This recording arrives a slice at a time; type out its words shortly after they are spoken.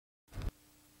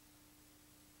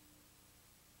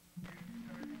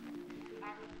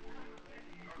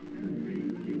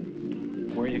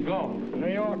No, New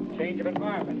York, change of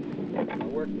environment. It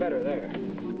works better there.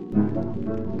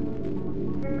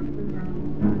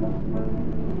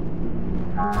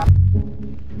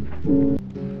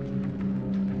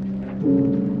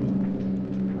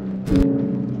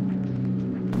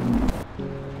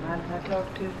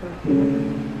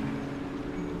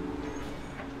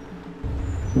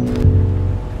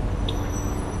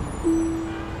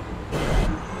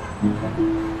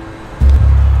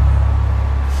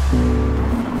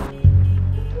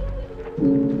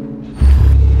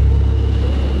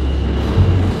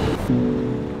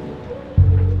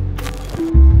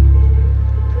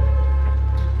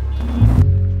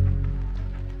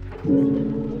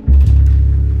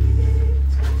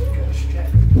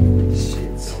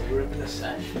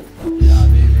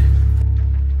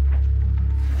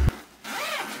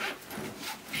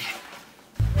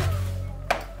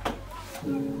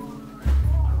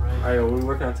 Alright, what are we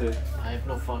working on today? I have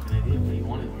no fucking idea what you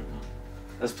want to work on.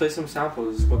 Let's play some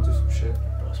samples, let's go through some shit.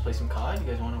 Bro, let's play some COD? You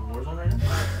guys want a Warzone right now?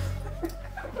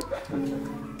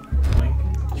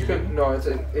 You can, no,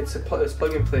 it's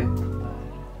plug and play.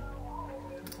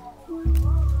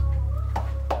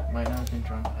 Might not have been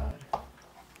drunk COD.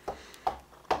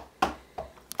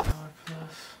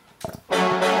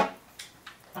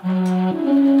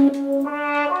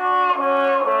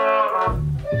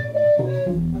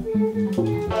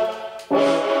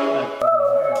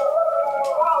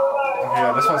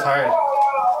 Yeah, this one's hard.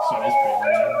 So it is pretty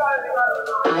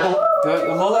hard.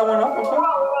 Load that one up, okay?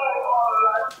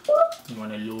 You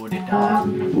wanna load it up?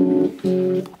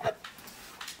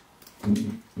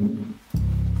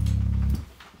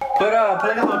 Put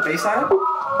like a little bass on it,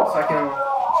 so I can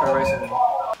start racing.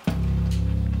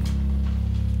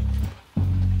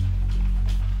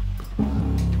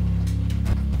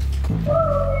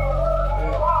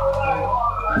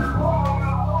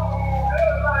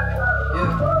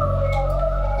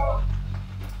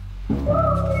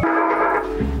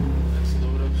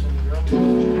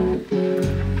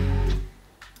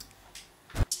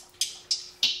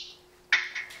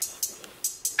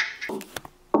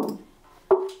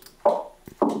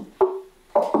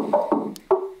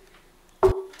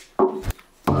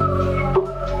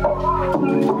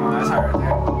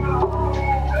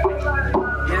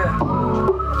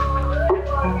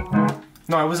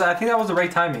 No, I think that was the right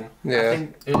timing. Yeah. I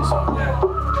think it was, yeah.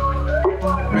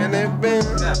 Man, Yeah,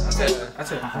 that's it.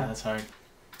 That's it. That's hard.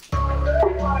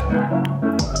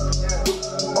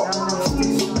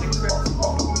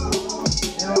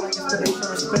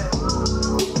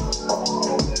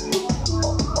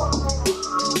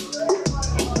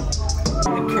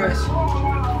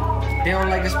 They don't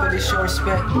like us, but they show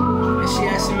respect. And she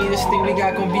asking me, this thing we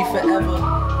got gonna be forever.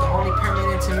 The only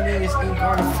permanent to me is ink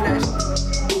on the flesh.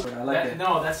 I like it.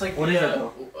 No, that's like what the, is that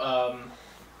though?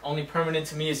 Only permanent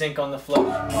to me is ink on the flesh.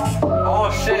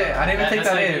 Oh shit, I didn't even take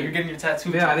that like in. You're getting your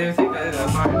tattoo. Yeah, I didn't think that in.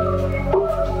 That's fine.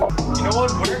 You know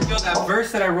what worked? Yo, that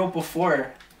verse that I wrote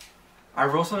before. I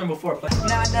wrote something before. Nah,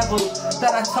 I never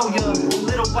thought I told you.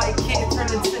 Little white kid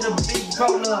turned into the big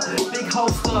roller, big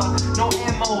holster, no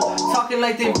ammo, talking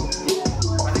like they. I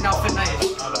think that would fit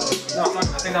nice. No, I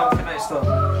think that would fit nice still.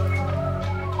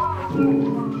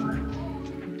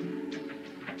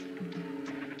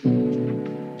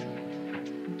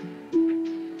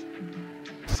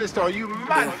 sister, are you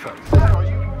mad? Are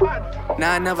you mad?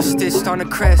 Nah, I never stitched on the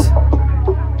crest.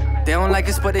 They don't like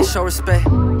us, but they show respect.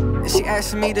 And she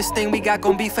asking me, this thing we got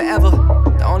gon' be forever.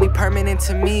 The only permanent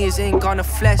to me is ink on the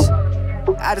flesh.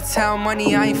 Out of town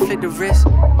money, I ain't flipped the wrist.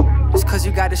 Just cause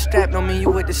you got a strap don't mean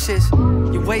you with the shits.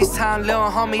 You waste time,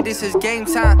 little homie, this is game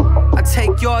time. I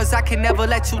take yours, I can never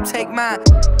let you take mine.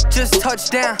 Just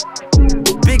touchdown,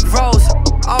 big rolls,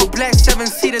 all black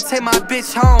 7-seater, take my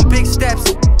bitch home, big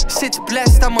steps. Shit's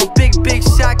blessed, I'm a big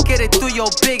shot, get it through your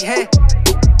big head.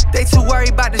 They too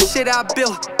worried about the shit I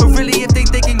built, but really if they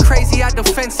thinking crazy, I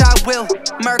defense I will.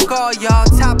 Murk all y'all,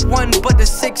 top one, but the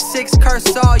 6'6",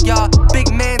 curse all y'all.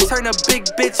 Big man turn a big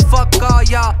bitch, fuck all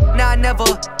y'all. Nah, I never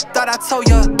thought I told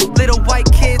ya. Little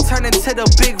white kid turn into the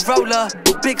big roller,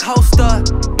 big holster,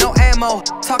 no ammo.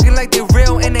 Talking like they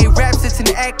real and they raps, it's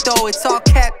an act though, it's all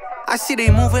cap. I see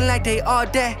they moving like they all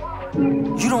that.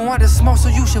 You don't want to smoke, so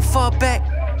you should fall back.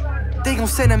 They gon'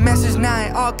 send a message now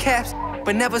in all caps,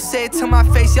 but never say it to my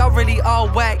face, y'all really all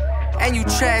whack. And you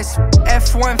trash.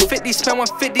 F-150, spend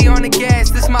 150 on the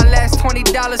gas. This my last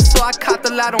 $20, so I caught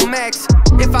the Lotto Max.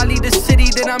 If I leave the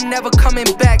city, then I'm never coming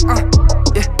back.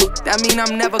 Yeah, that mean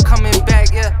I'm never coming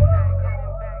back, yeah.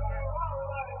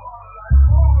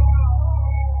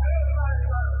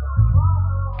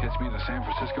 Gets me to San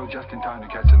Francisco just in time to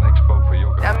catch the next boat for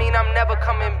Yoga. That mean I'm never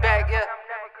coming back, yeah.